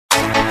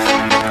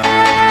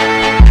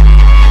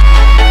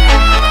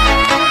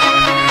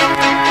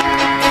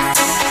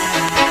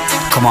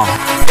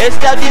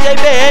Esse é o DJ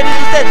BN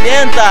dos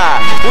 70,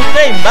 o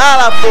trem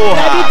bala,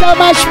 porra. Deve tá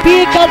mais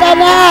pica,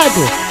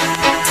 danado.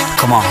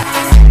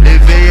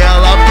 Levei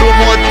ela pro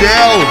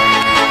motel,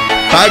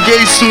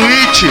 paguei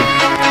suíte.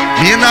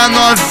 Mina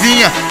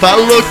novinha,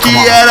 falou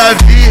que era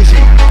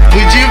virgem.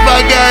 Fui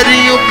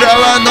devagarinho pra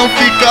ela não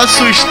ficar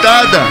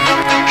assustada.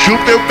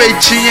 Chupei o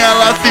peitinho,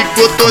 ela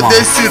ficou toda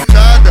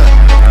excitada.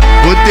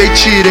 Botei,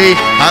 tirei,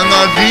 a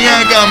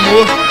novinha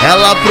gamou.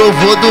 Ela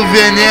provou do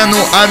veneno,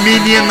 a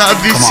menina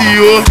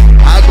viciou.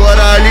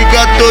 Agora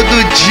liga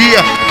todo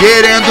dia,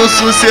 querendo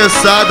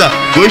sucessada.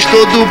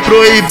 Gostou do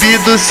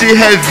proibido, se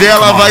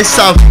revela, vai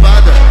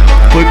safada.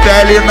 Foi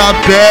pele na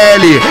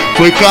pele,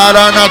 foi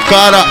cara na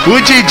cara.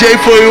 O DJ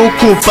foi o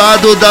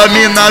culpado da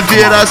mina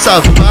virar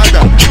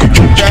safada.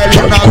 Foi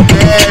pele na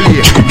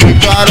pele, foi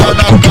cara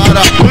na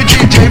cara. O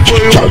DJ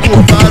foi o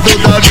culpado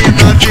da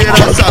mina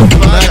virar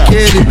safada.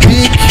 Naquele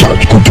pique,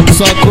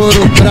 só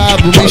couro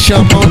brabo, me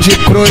chamam de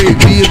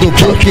proibido,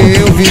 porque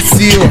eu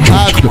vicio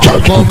rápido.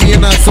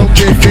 Combinação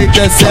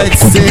perfeita,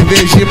 sexo,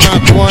 cerveja e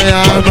maconha.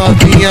 A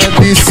novinha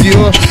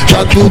viciou,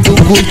 tá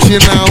tudo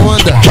curtindo a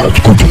onda.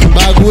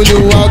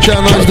 Bagulho alto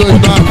é nós dois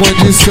no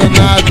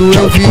ar-condicionado.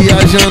 Eu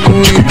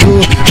viajando e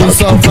tu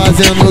só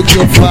fazendo o que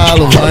eu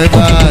falo. Vai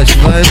embaixo,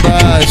 vai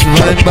embaixo,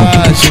 vai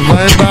embaixo,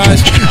 vai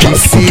embaixo. Em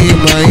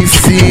cima, em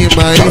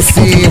cima, em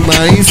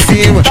cima, em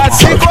cima. Tá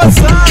se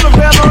coçando,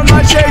 vendo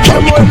nós cheio de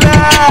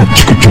mulher.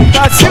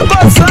 Tá se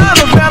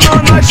coçando,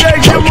 vendo nós cheio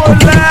de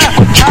mulher.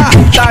 Ah,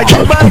 tá de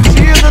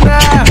bandido, né?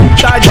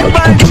 Tá de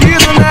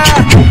bandido, né?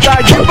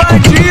 Tá de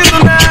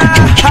bandido, né?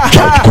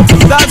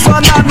 Da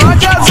zona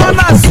norte à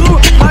zona sul,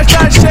 nós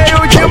tá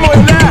cheio de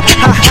mulher.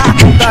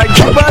 Tá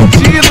de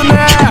bandido,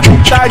 né?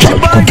 Tá de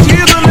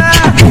bandido, né?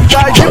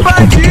 Tá de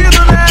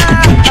bandido, né?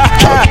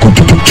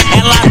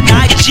 Ela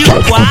tá de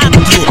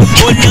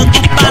quatro,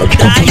 olhando pra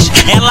trás.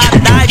 Ela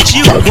tá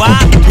de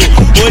quatro,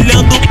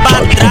 olhando pra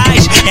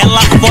trás.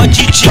 Ela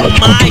fode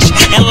demais,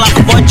 ela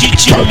fode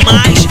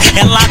demais.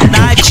 Ela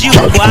tá de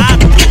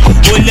quatro,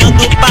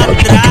 olhando pra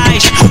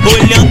trás,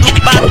 olhando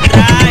pra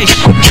trás.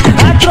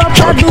 A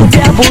tropa do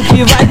verbo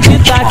que vai te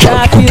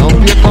tacar. Não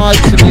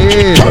pinote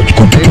nele,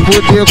 vem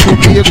foder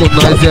comigo.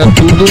 Nós é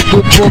tudo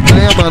do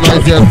problema,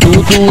 nós é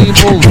tudo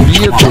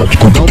envolvido.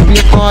 Não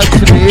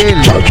pinote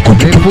nele,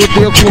 vem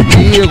foder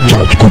comigo.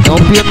 Não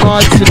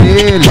pinote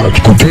nele,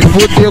 vem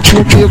foder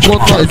comigo.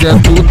 Nós é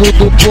tudo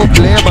do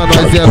problema,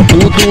 nós é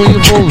tudo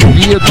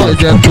envolvido. Nós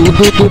é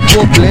tudo do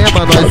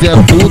problema, nós é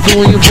tudo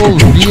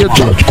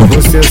envolvido.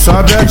 Você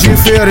sabe a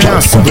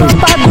diferença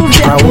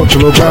pra outro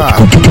lugar,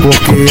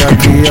 porque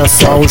aqui é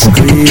só os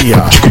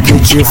cria que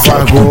te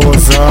faz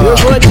gozar. Eu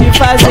vou te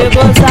fazer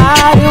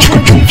gozar, eu vou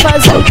te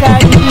fazer um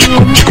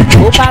carinho.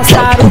 Vou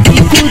passar o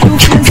bico do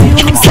fuzil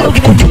no seu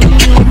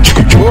greninho.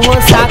 Vou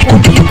roçar com o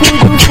bico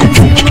do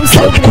fuzil no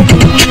seu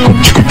greninho.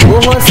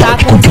 Vou roçar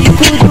com o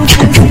bico do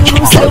fuzil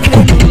no seu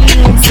greninho.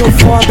 Sou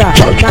foda,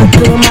 na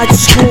cama de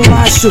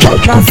esculacho,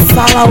 na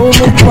sala ou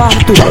no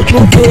quarto,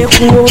 no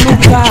beco ou no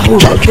carro.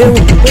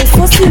 Eu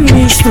sou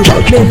sinistro,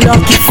 melhor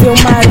que seu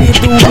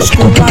marido.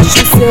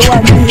 Esculacho seu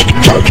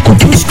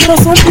amigo, os cross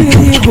são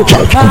perigo,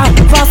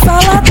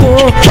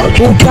 avassalador.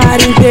 Um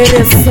cara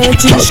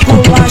interessante,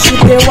 esculacho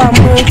teu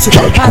amante,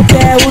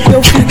 até o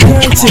teu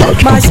ficante.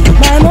 Mas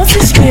não se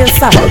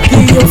esqueça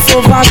que eu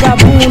sou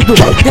vagabundo.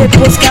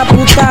 Depois que a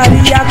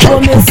putaria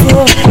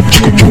começou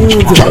no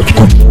mundo,